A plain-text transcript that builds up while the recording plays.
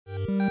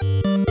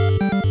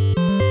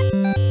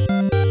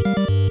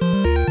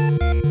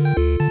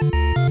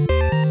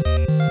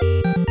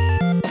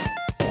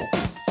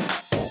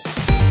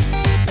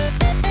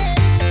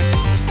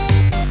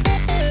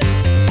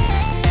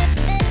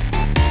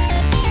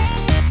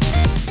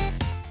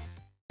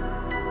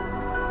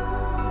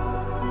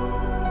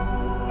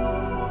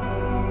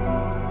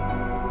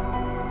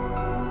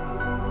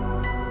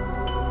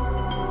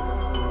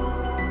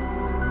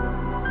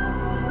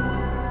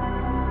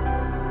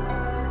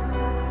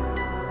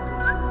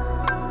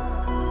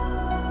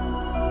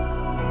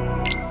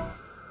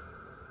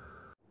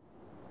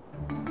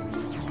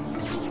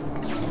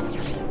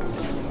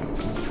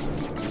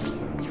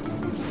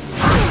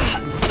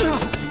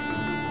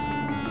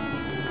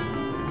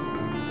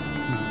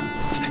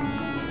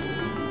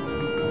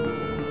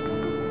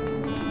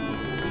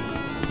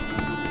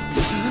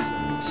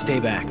Stay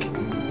back.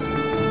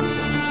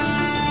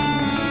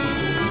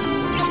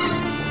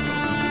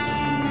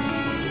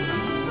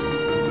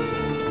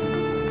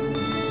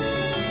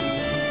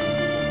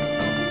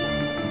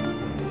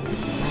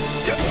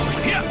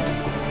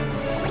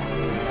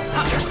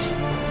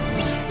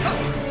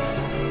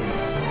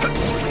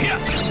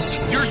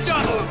 You're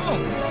done!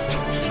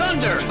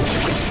 Thunder!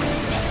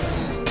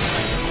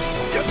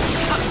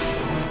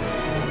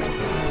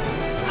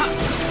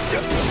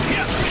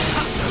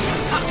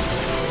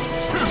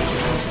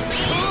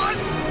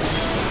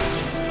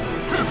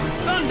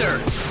 Thunder!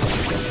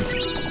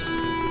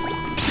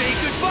 Say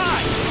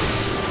goodbye!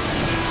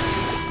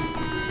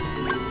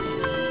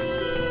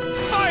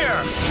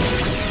 Fire!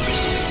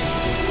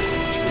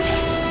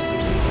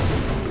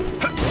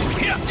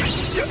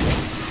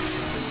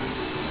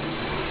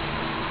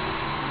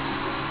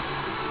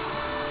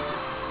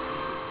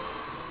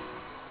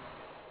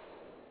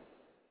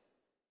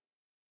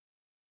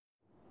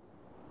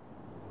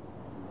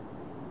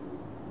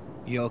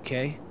 You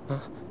okay? Huh?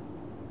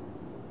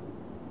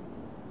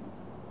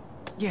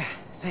 Yeah,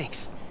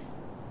 thanks.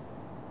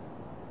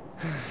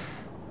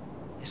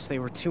 Guess they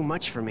were too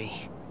much for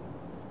me.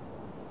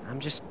 I'm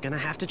just gonna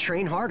have to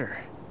train harder.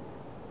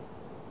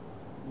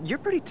 You're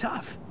pretty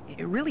tough.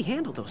 You really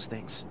handle those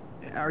things.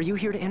 Are you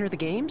here to enter the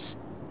games?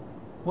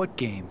 What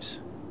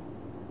games?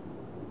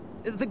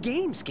 The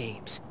games.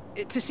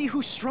 To see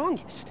who's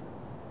strongest.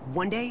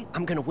 One day,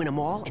 I'm gonna win them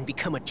all and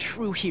become a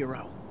true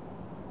hero.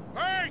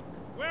 Hank,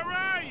 where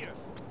are you?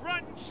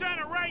 Front and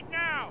center right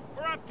now,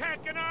 or I'm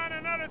tacking on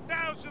another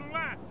 1,000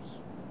 laps.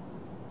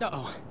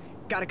 Uh-oh.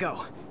 Gotta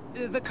go.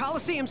 The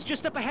Coliseum's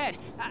just up ahead.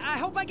 I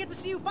hope I get to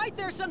see you fight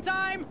there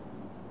sometime!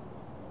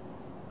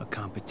 A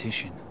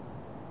competition.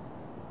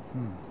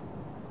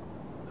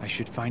 I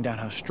should find out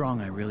how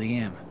strong I really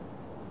am.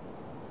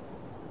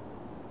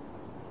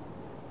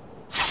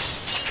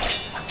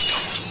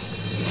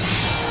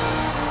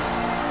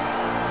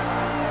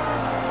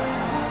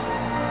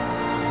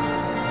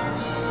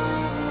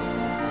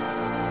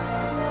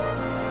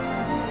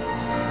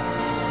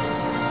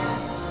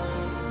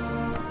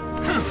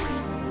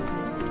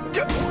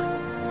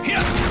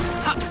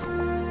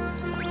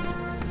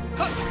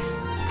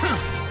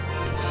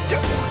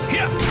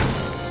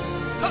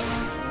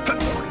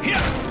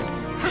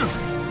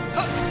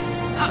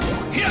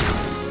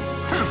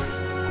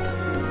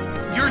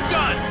 You're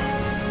done!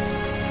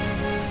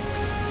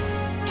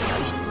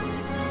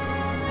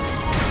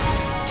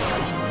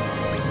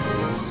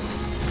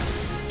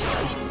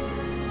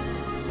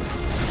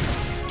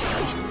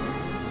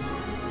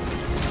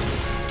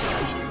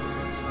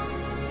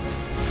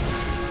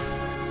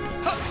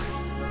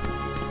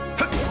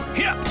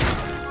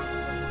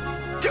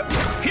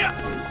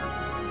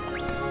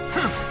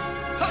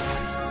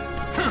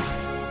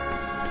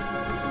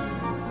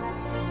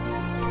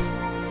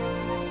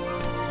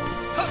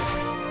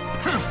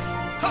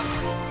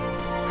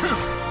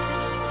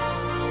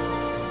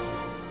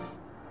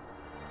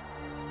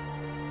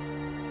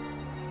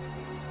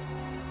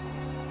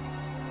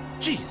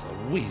 Jeez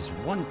Louise,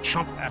 one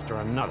chump after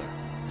another.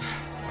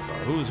 It's like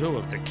a who's who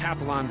of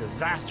Decathlon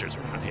disasters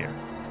around here.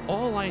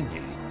 All I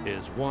need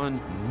is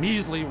one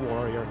measly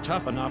warrior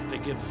tough enough to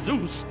give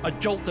Zeus a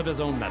jolt of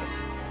his own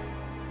medicine.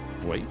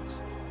 Wait.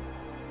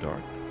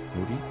 Dark,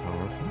 moody,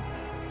 powerful?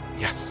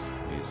 Yes,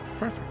 he's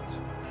perfect.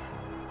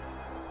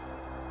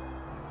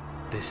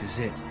 This is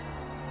it.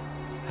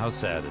 How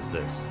sad is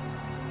this?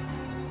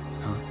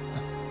 Huh?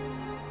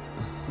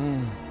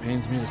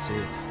 Pains me to see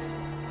it.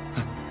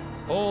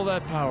 All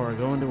that power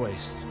going to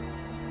waste.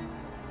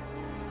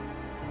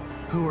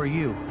 Who are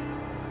you?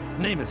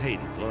 Name is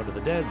Hades, Lord of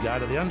the Dead,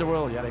 God of the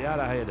Underworld, yada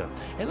yada, how you doing?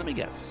 Hey, let me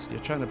guess.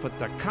 You're trying to put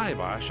the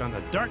kibosh on the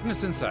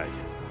darkness inside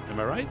you. Am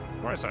I right?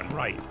 Of course I'm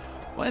right.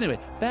 Well, anyway,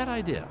 bad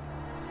idea.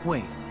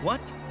 Wait,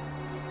 what?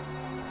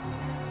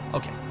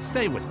 Okay,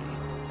 stay with me.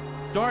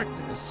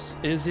 Darkness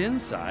is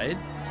inside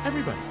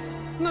everybody.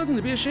 Nothing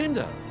to be ashamed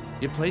of.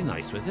 You play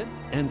nice with it,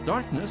 and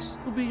darkness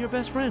will be your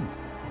best friend.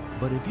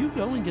 But if you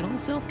go and get all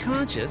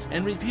self-conscious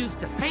and refuse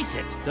to face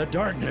it, the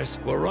darkness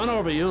will run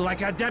over you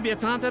like a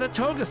debutante at a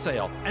toga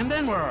sale. And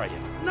then where are you?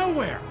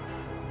 Nowhere.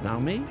 Now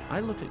me,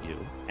 I look at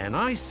you, and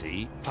I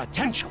see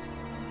potential.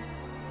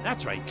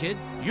 That's right, kid.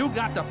 You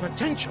got the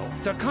potential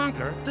to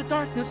conquer the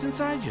darkness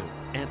inside you.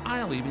 And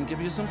I'll even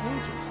give you some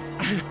pointers.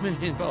 I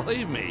mean,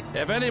 believe me,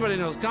 if anybody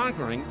knows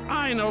conquering,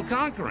 I know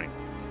conquering.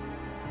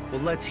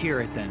 Well, let's hear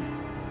it then.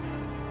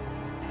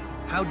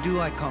 How do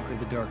I conquer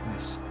the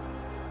darkness?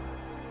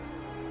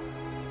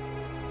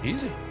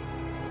 Easy.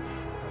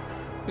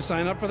 You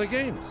sign up for the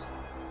games.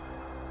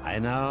 I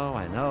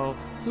know.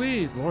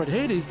 Please, Lord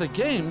Hades, the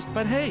games.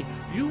 But hey,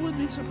 you would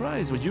be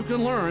surprised what you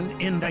can learn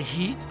in the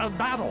heat of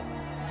battle.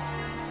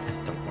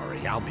 And don't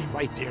worry, I'll be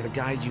right there to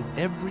guide you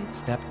every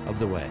step of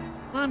the way.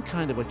 I'm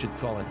kind of what you'd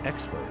call an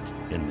expert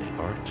in the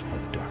art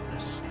of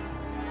darkness.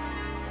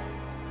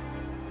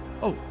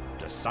 Oh,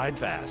 decide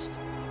fast.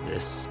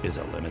 This is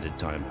a limited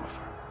time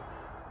offer.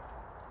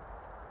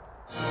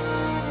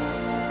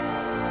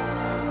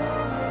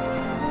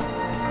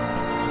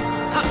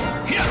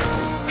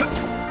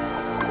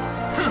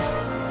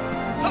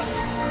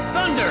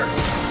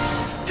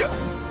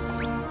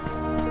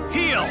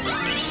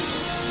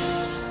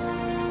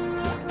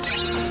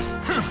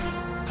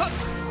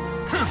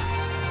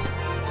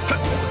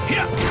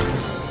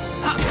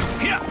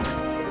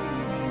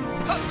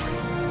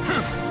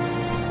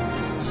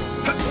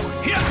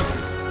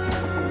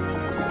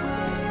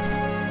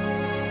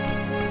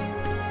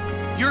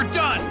 You're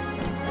done!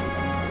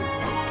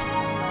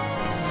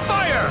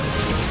 Fire!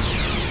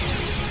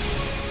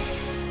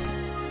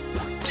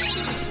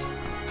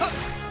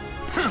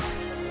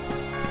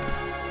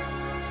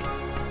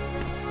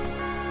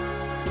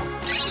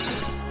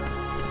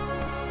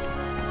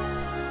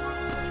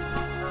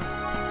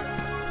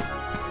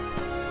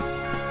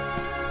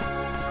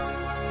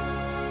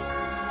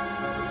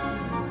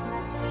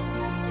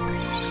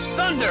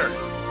 Thunder!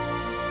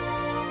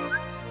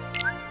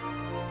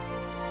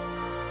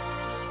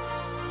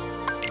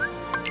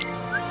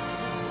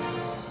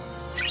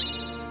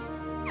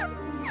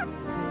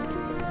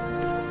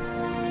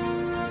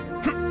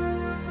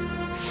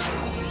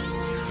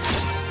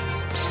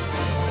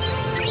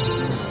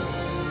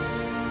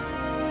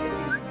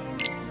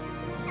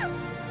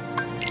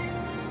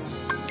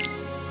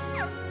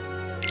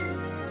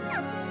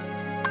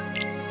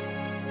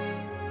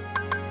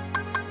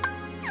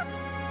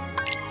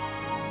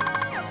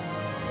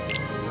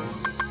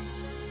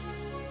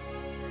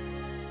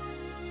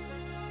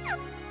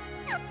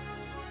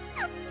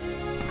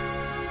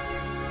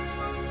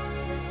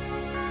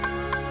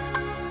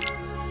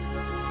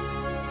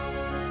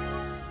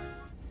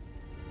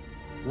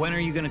 When are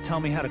you gonna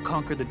tell me how to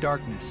conquer the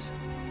darkness?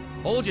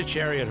 Hold your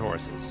chariot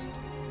horses.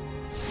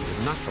 You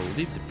would not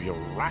believe the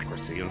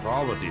bureaucracy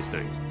involved with these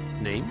things.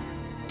 Name?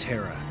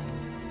 Terra.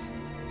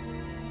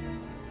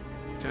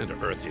 Kind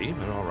of earthy,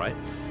 but all right.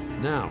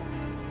 Now,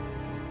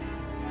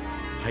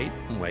 height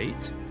and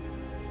weight.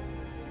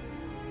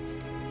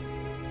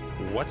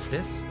 What's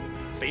this?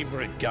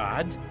 Favorite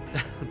god?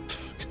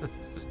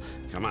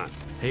 Come on,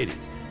 Hades.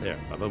 There,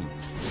 ba-boom.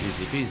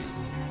 Easy peasy.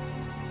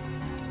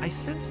 I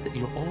sense that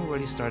you're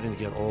already starting to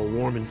get all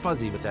warm and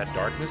fuzzy with that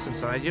darkness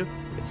inside you.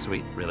 It's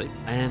sweet, really.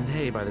 And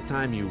hey, by the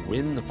time you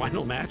win the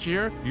final match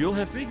here, you'll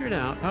have figured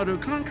out how to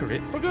conquer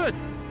it for good.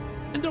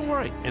 And don't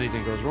worry,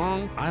 anything goes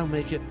wrong, I'll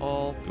make it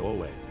all go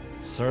away.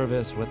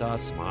 Service with a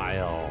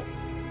smile.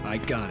 I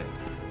got it.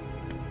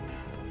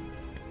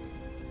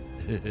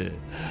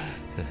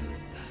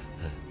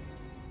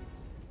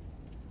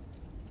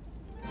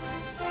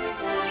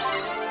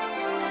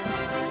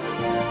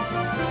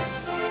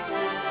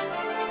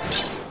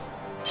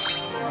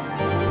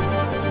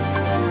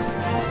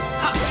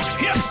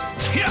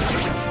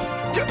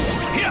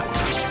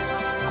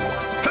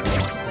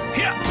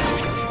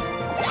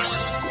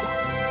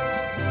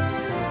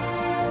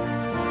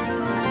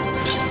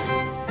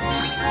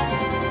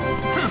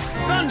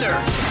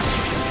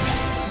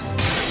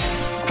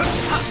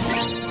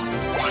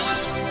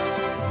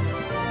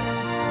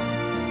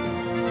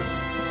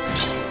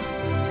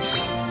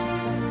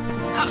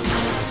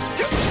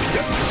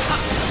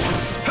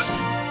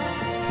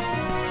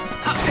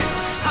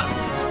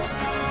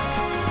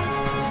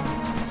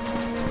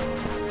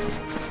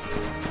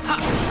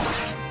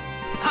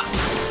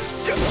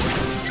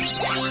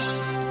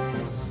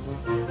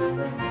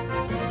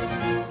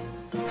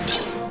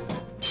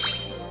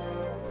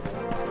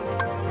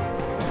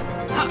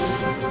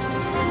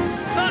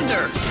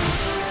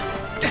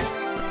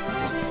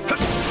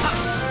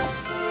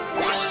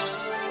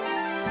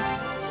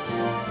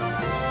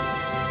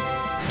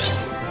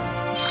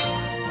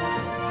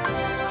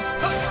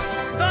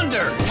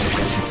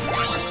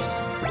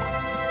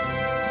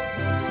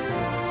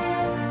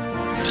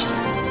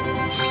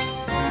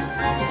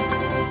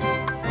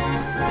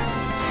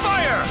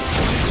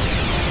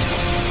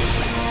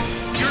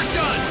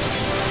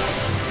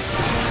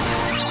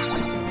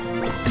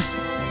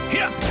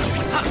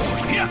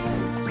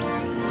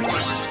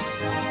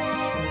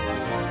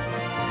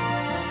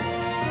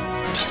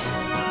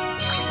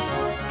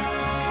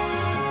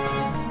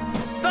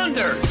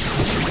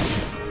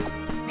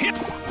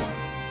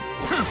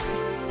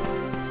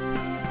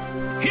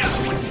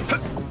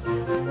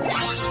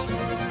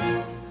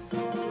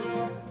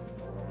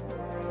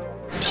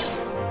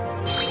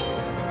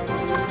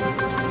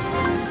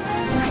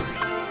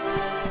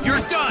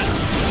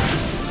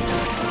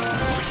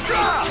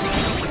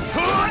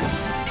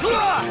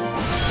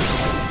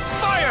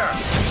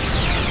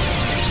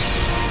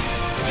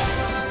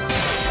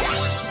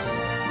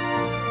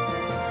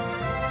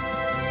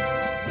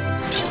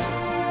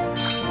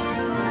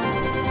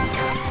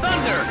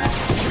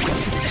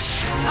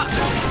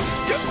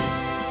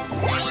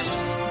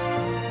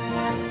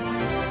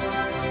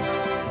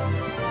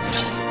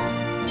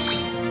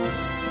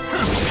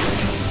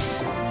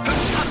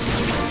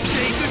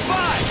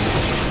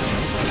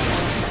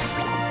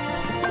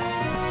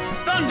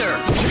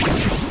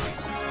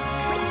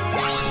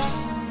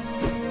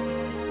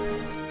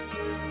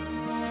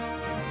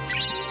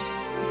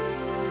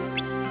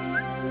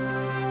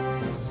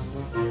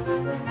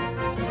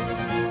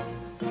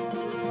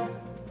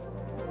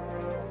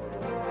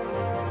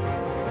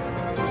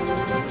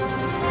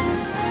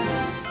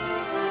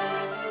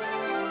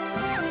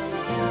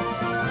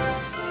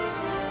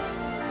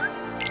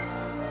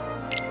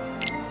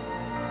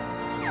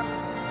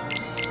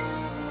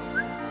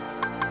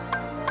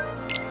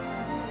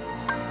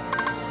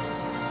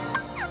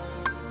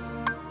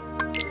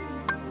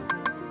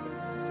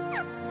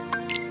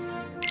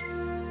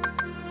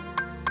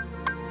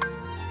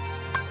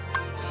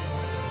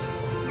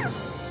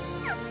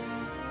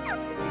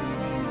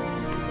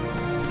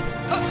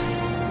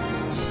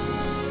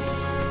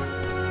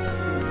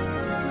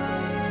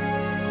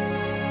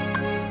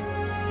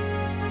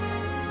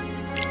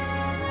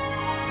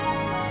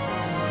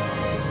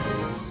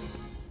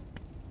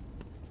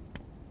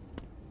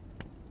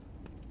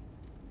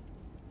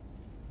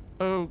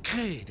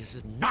 Okay, this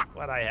is not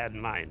what I had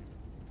in mind.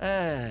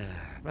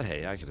 But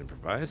hey, I can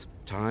improvise.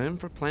 Time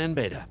for Plan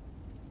Beta.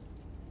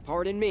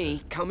 Pardon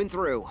me, coming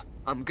through.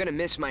 I'm gonna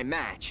miss my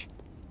match.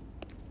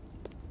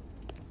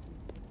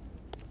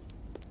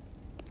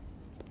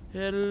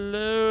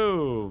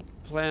 Hello,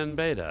 Plan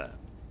Beta.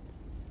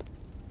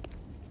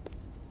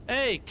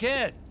 Hey,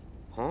 kid!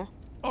 Huh?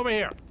 Over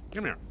here.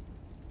 Come here.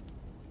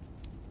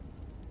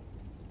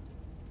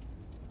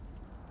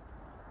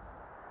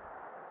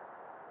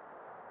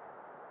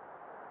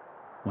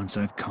 Once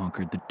I've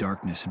conquered the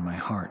darkness in my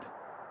heart,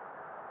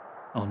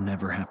 I'll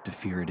never have to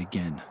fear it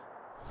again.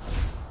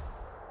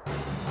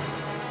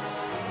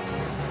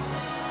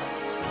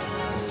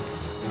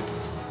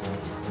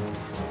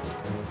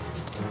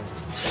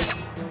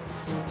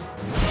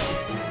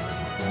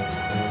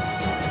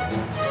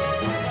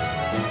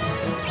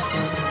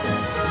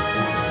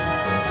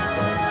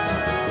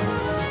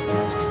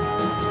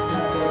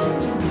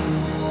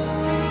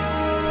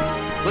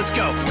 Let's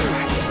go!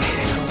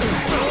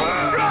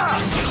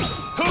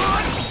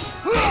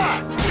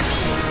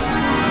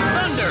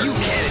 Thunder! You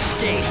can't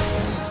escape!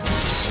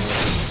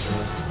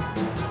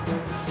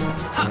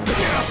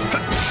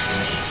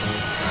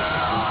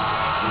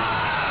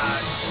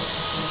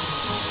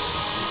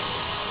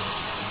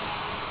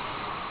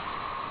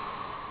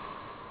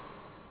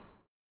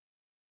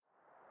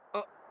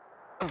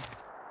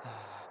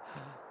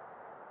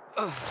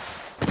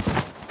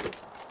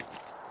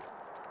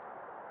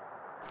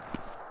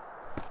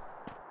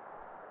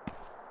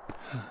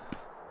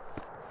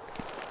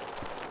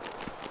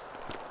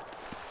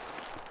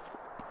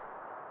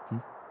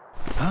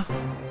 Huh?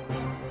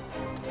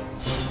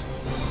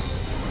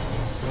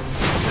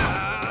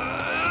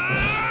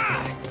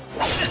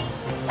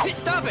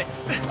 Stop it!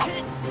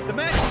 The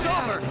match is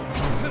over!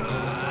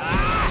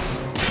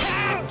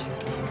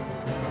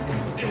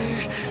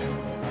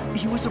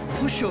 He was a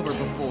pushover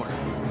before.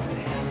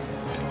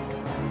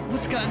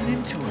 What's gotten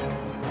into him?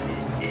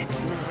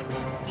 It's not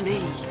me.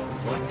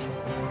 What?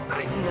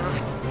 I'm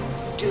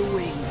not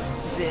doing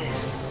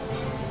this.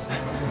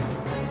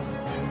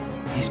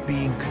 He's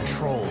being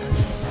controlled.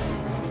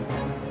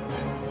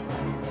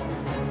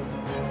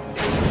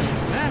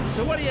 Matt,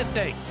 so what do you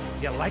think?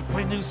 You like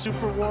my new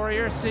super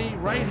warrior? See,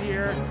 right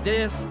here.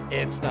 This,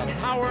 it's the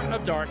power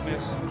of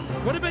darkness.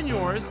 Could have been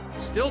yours,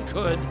 still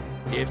could,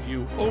 if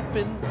you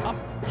open up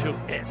to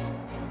it.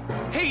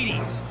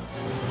 Hades!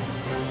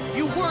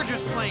 You were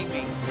just playing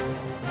me!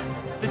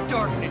 The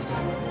darkness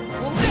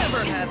will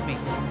never have me!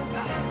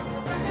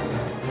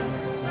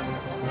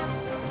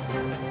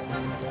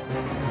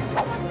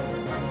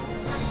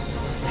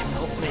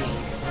 Help me.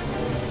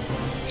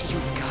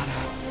 You've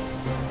gotta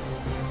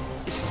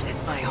set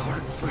my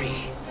heart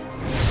free.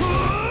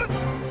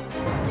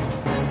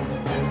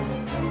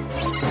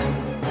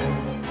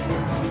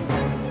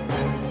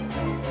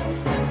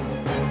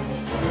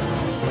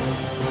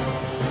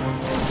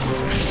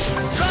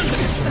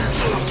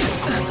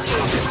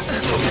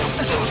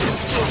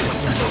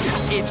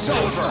 It's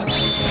over!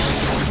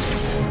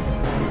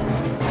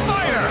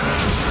 Fire!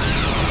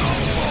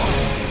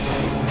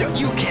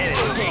 You can't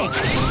escape!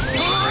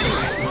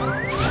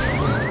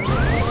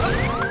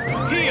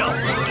 Heal!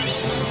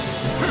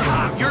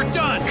 You're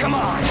done! Come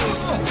on!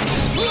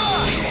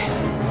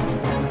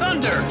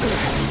 Thunder!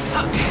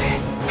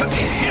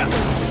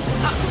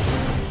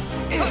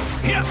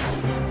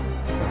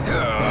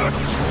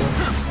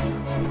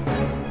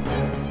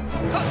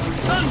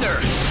 Thunder!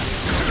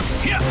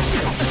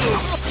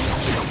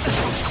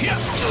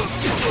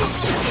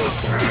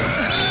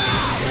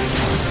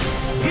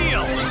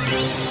 Heal!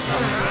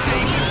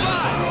 Say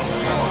goodbye!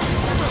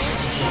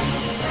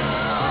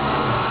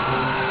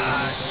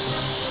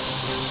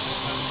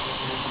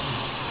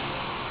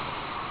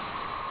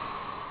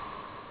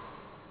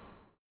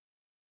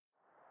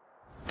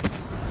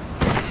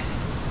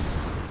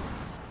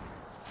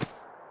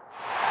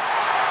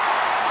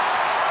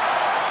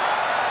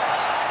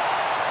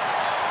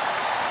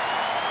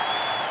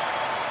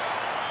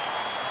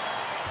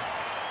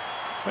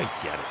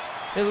 Forget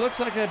it. It looks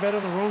like I bet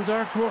on the wrong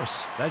dark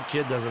horse. That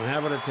kid doesn't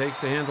have what it takes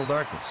to handle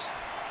darkness.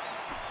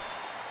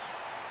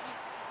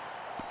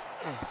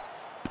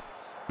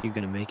 You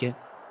gonna make it?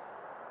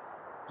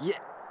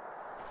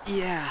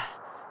 Yeah.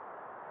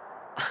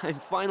 I'm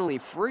finally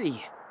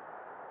free.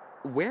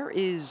 Where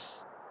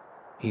is...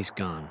 He's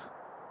gone.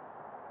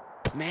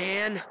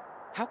 Man,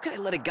 how could I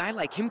let a guy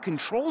like him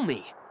control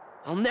me?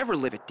 I'll never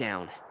live it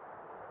down.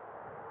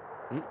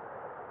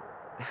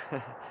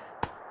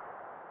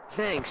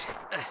 Thanks.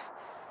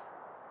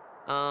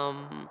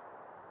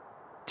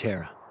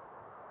 Terra.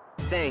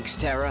 Thanks,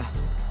 Terra.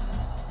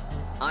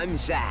 I'm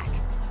Zach.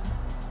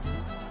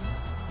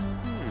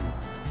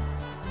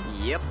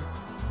 Yep.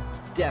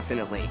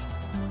 Definitely.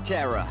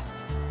 Terra,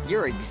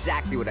 you're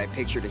exactly what I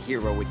pictured a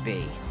hero would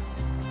be.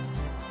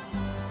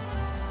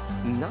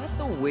 Not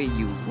the way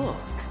you look.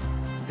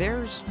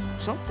 There's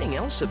something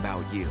else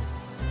about you.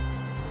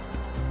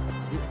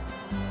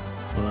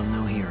 Well, I'm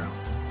no hero.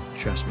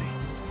 Trust me.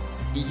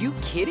 You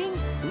kidding?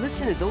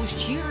 Listen to those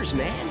cheers,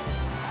 man.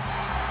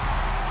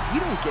 You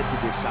don't get to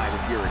decide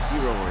if you're a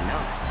hero or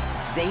not.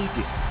 They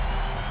do.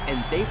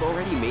 And they've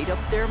already made up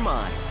their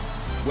mind.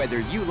 Whether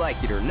you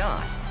like it or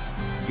not,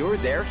 you're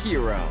their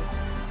hero.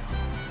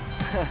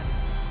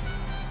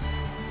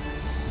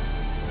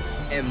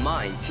 And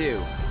mine, too.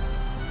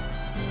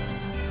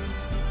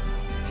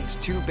 It's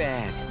too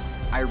bad.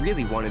 I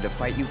really wanted to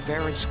fight you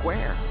fair and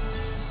square.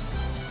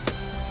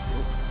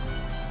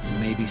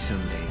 Maybe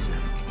someday, Zach.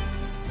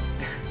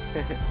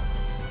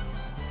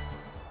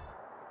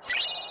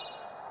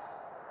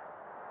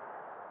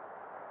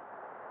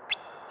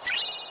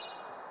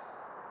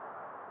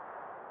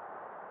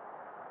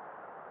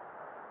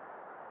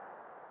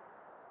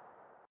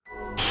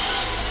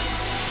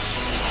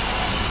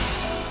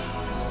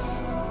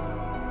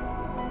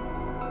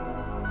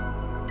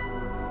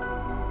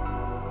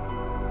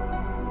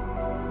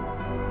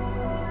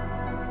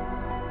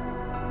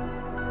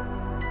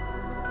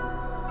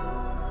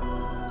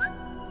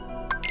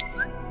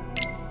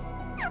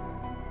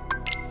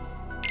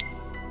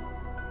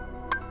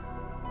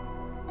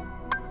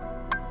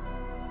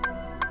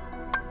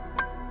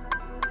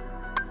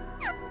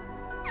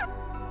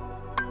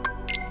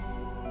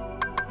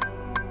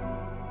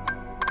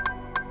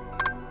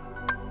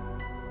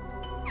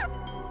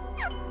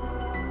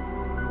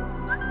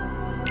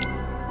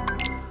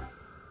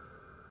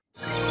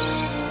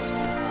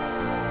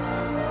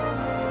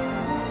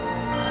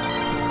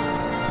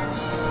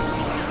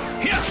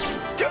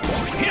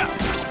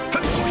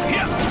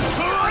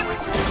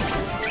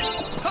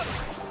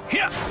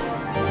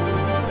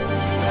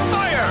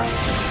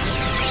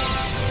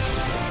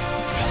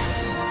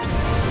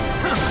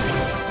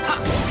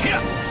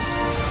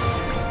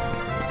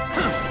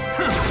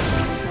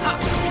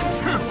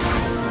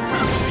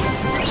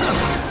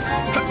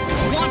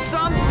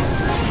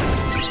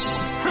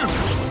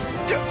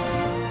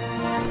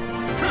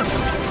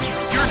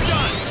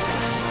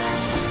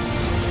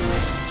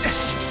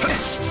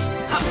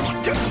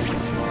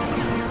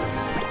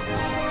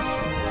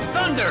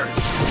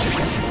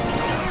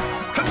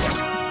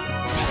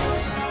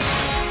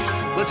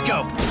 Let's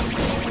go.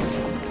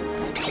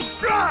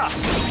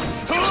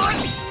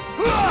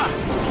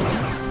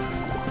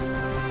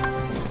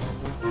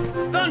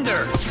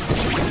 Thunder!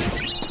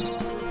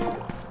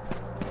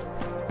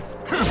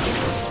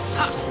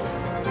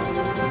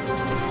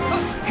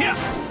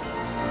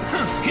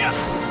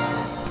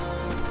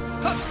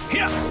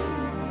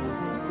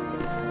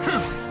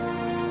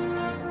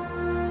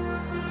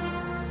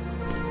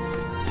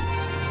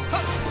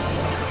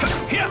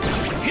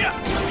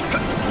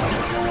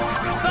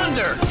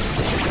 Thunder!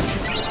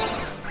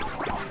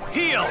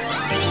 Heal!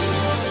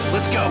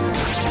 Let's go!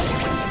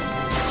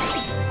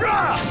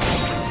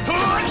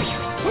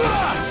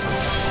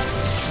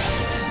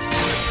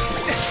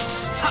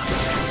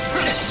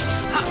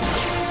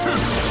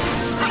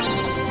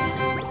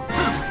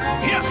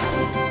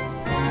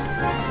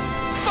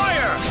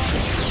 Fire!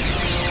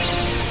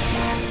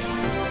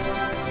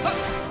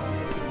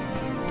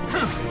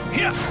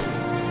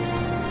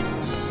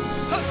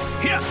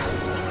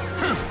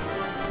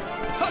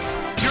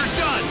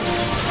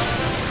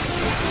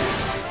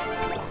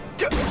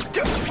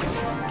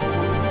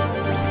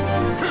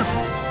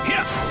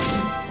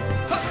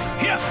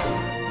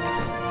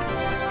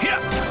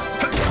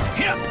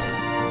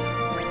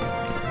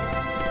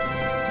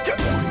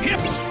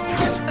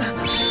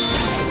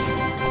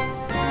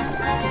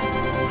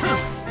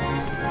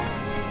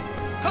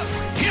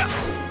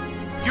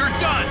 You're done! You're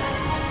done!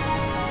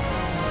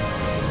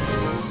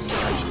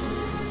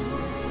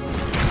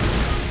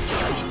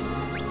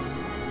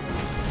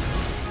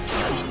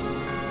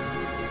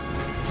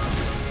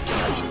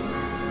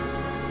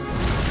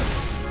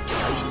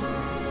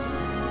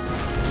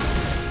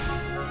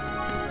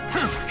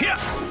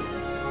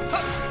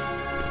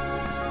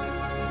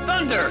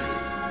 Thunder!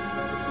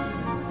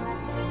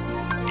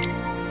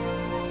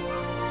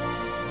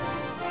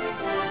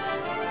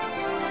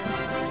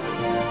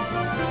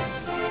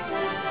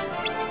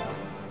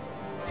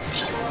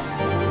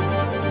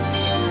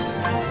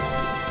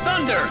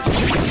 Thunder!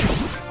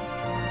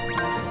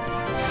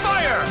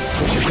 Fire!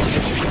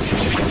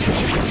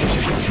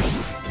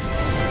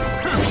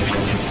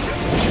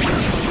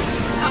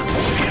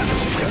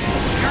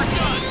 You're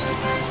done!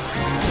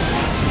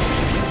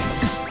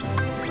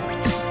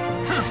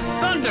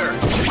 Thunder!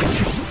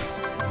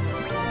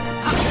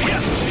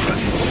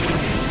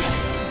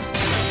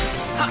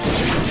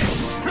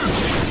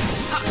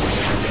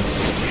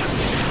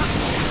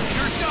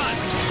 You're done!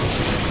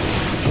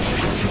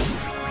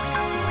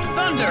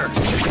 Thunder!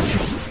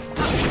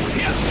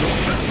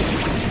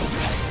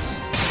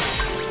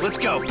 Let's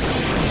go!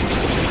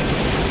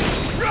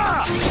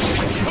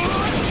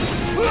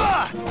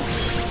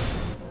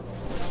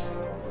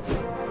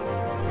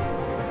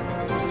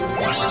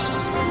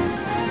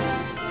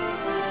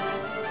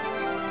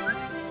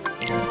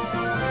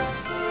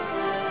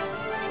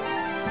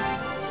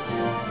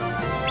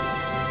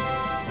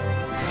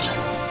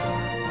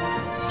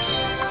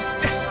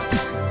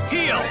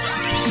 Heal!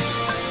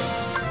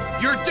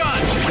 You're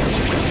done!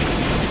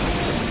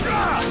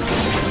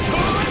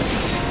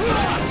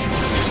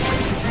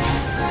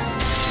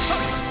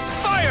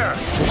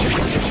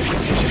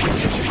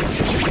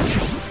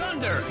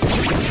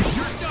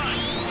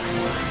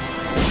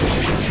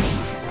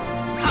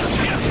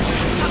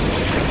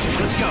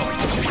 go.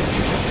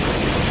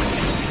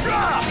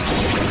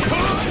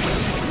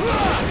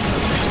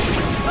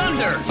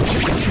 Thunder.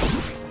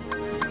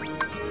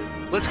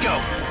 Let's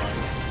go.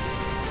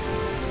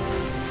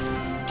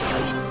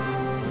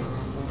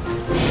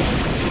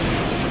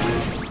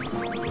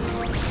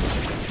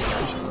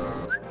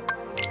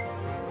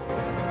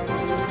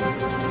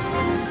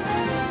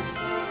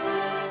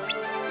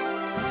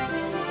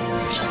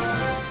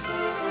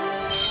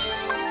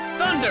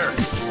 Thunder!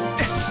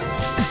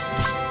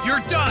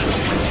 You're done!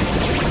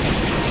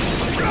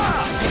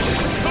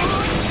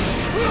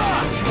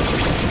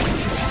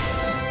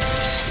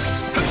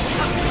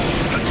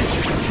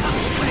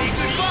 Say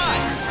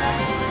goodbye!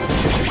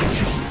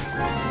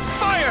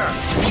 Fire!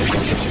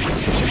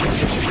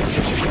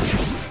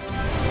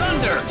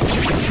 Thunder!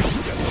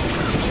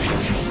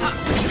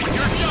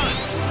 You're done!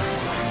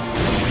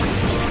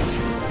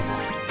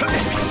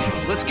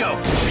 Let's go!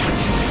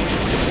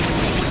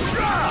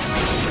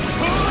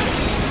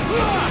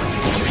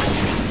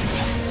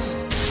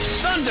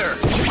 Thunder!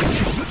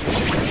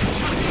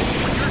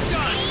 You're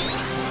done!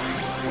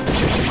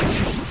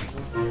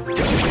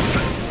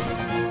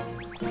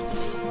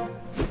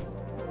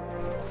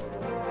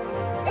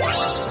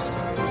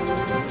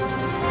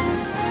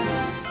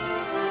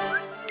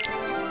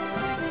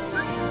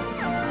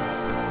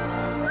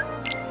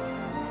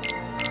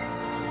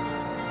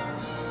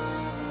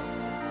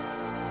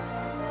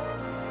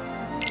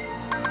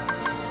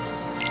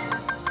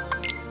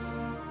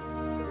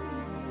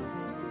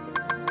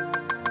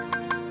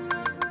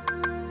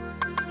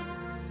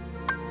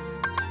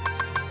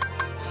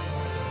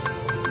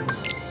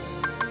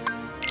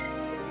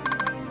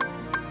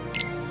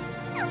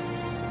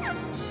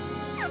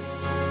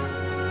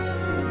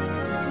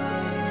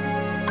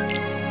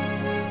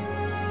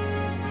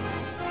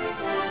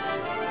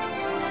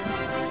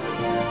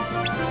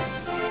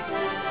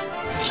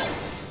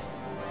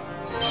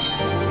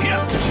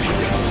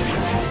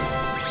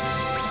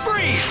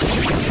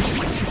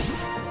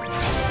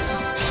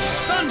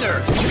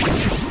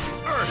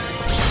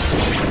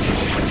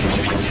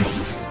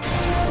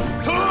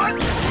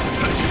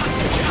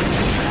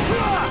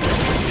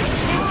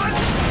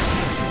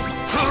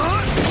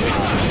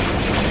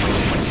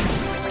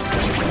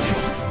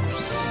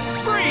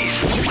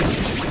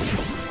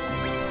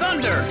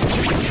 Thunder!